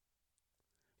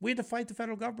 We had to fight the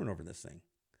federal government over this thing.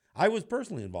 I was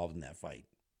personally involved in that fight.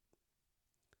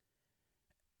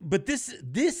 But this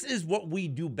is what we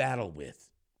do battle with.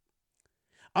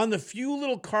 On the few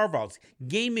little carve-outs,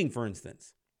 gaming, for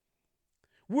instance,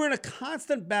 we're in a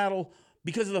constant battle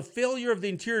because of the failure of the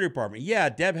Interior Department. Yeah,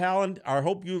 Deb Haaland, I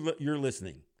hope you're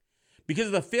listening. Because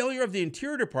of the failure of the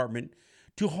Interior Department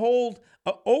to hold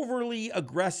overly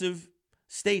aggressive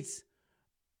states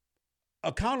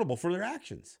accountable for their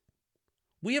actions.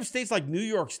 We have states like New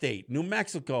York State, New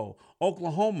Mexico,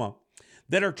 Oklahoma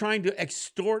that are trying to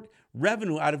extort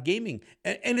revenue out of gaming,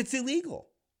 and it's illegal.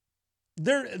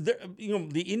 The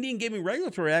Indian Gaming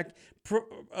Regulatory Act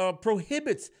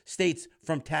prohibits states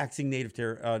from taxing native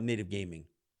gaming.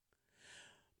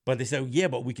 But they say, yeah,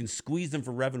 but we can squeeze them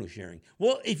for revenue sharing.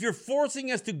 Well, if you're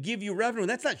forcing us to give you revenue,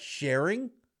 that's not sharing.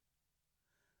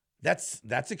 That's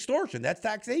extortion. That's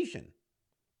taxation.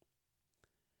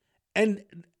 And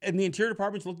the Interior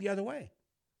Department's looked the other way.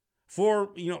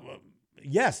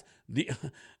 Yes,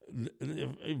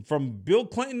 from Bill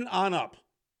Clinton on up,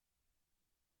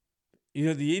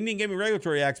 the Indian Gaming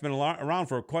Regulatory Act's been around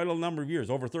for quite a number of years,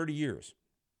 over 30 years.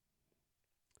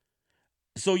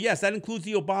 So yes, that includes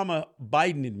the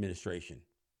Obama-Biden administration.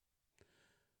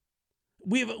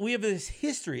 We have this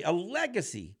history, a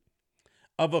legacy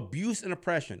of abuse and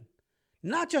oppression,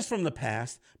 not just from the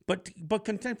past, but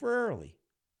contemporarily.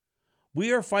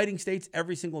 We are fighting states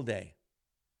every single day.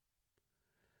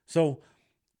 So,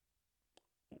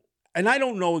 and I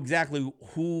don't know exactly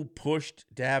who pushed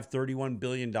to have $31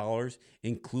 billion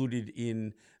included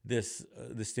in the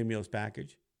stimulus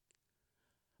package,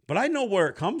 but I know where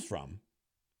it comes from.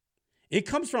 It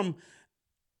comes from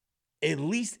at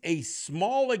least a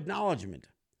small acknowledgement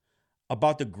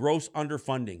about the gross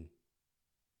underfunding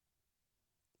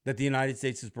that the United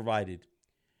States has provided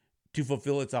to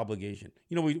fulfill its obligation.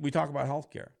 We talk about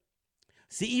healthcare.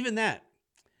 See, even that,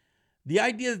 the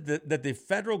idea that the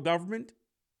federal government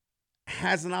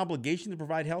has an obligation to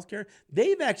provide healthcare,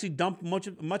 they've actually dumped much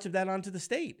of that onto the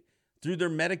state through their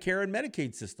Medicare and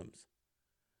Medicaid systems.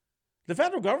 The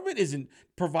federal government isn't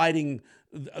providing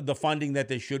the funding that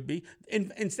they should be.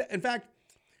 In fact,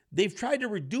 they've tried to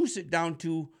reduce it down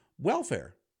to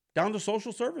welfare, down to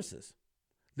social services.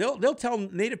 They'll tell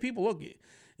Native people, look,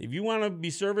 if you want to be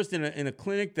serviced in a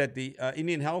clinic that the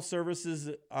Indian Health Services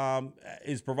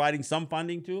is providing some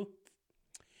funding to,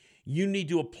 you need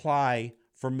to apply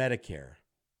for Medicare.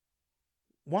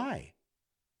 Why?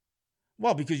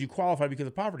 Well, because you qualify because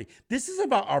of poverty. This is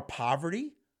about our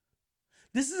poverty.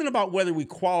 This isn't about whether we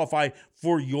qualify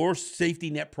for your safety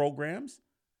net programs.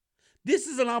 This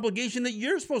is an obligation that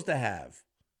you're supposed to have.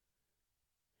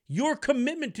 Your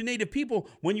commitment to Native people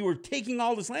when you were taking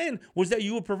all this land was that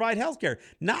you would provide health care,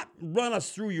 not run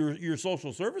us through your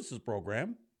social services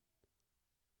program.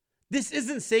 This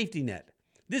isn't safety net.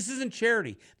 This isn't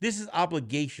charity. This is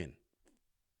obligation.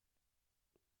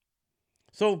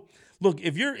 So, look,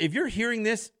 if you're hearing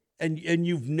this and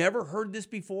you've never heard this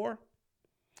before,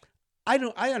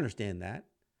 I understand that.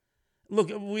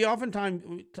 Look, we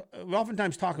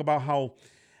oftentimes talk about how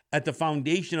at the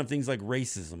foundation of things like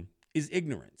racism is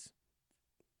ignorance.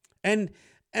 And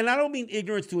I don't mean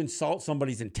ignorance to insult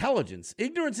somebody's intelligence.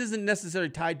 Ignorance isn't necessarily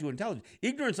tied to intelligence.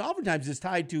 Ignorance oftentimes is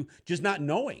tied to just not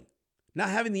knowing, not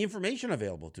having the information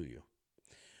available to you.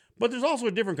 But there's also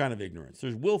a different kind of ignorance.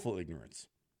 There's willful ignorance.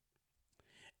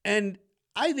 And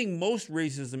I think most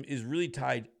racism is really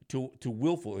tied to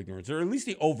willful ignorance, or at least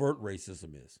the overt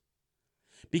racism is.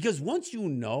 Because once you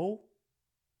know,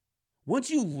 once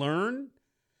you learn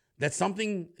that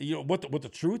something, what the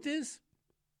truth is,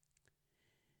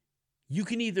 you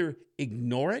can either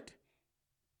ignore it,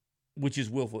 which is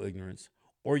willful ignorance,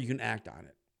 or you can act on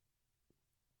it.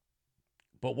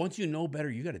 But once you know better,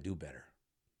 you got to do better.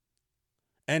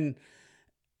 And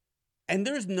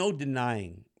there's no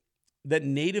denying that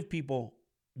Native people,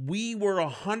 we were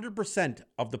 100%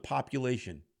 of the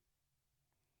population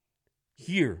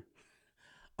here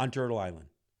on Turtle Island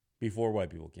before white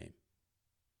people came.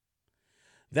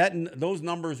 Those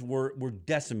numbers were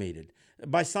decimated.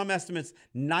 By some estimates,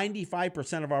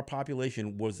 95% of our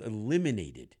population was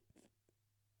eliminated.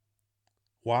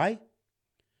 Why?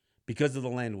 Because of the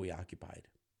land we occupied.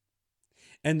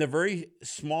 And the very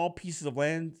small pieces of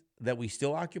land that we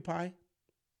still occupy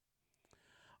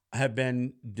have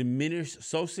been diminished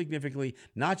so significantly,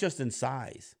 not just in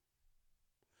size,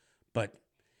 but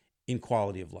in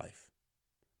quality of life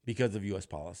because of U.S.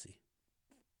 policy.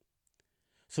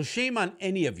 So shame on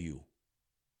any of you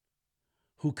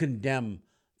who condemn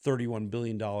 $31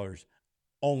 billion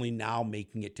only now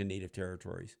making it to Native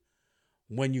territories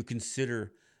when you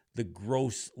consider the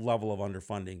gross level of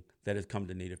underfunding that has come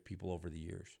to Native people over the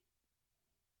years.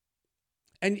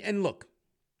 And look,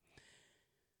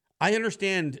 I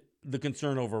understand the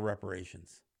concern over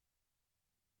reparations,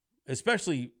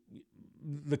 especially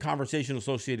the conversation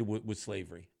associated with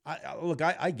slavery.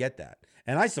 I get that,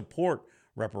 and I support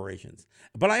reparations.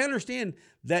 But I understand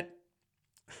that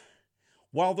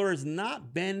while there has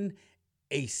not been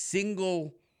a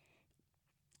single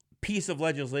piece of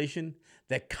legislation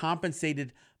that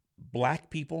compensated black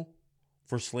people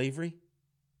for slavery,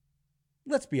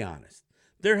 let's be honest.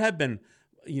 There have been,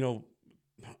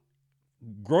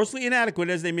 grossly inadequate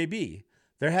as they may be,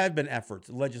 there have been efforts,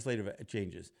 legislative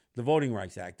changes, the Voting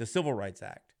Rights Act, the Civil Rights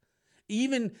Act,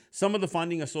 even some of the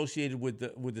funding associated with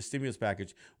the stimulus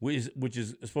package, which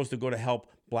is supposed to go to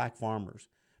help black farmers.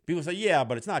 People say, yeah,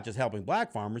 but it's not just helping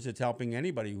black farmers, it's helping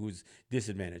anybody who's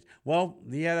disadvantaged. Well,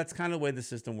 yeah, that's kind of the way the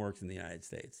system works in the United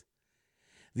States.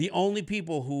 The only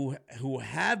people who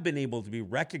have been able to be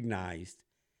recognized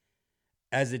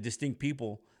as a distinct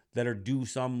people that are due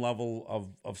some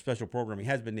level of special programming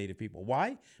has been Native people.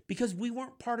 Why? Because we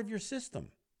weren't part of your system.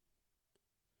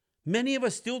 Many of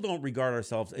us still don't regard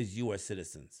ourselves as U.S.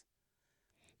 citizens.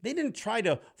 They didn't try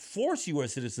to force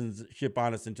U.S. citizenship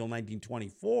on us until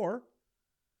 1924.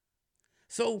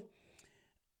 So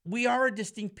we are a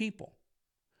distinct people.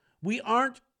 We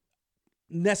aren't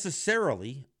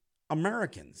necessarily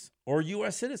Americans or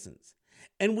U.S. citizens.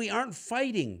 And we aren't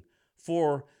fighting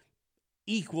for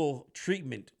equal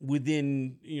treatment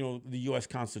within, the U.S.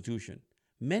 Constitution.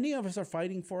 Many of us are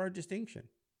fighting for our distinction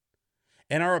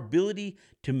and our ability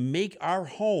to make our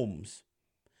homes,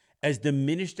 as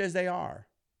diminished as they are,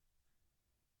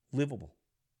 livable.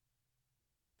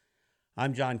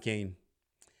 I'm John Kane,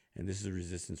 and this is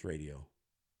Resistance Radio.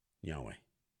 Yahweh.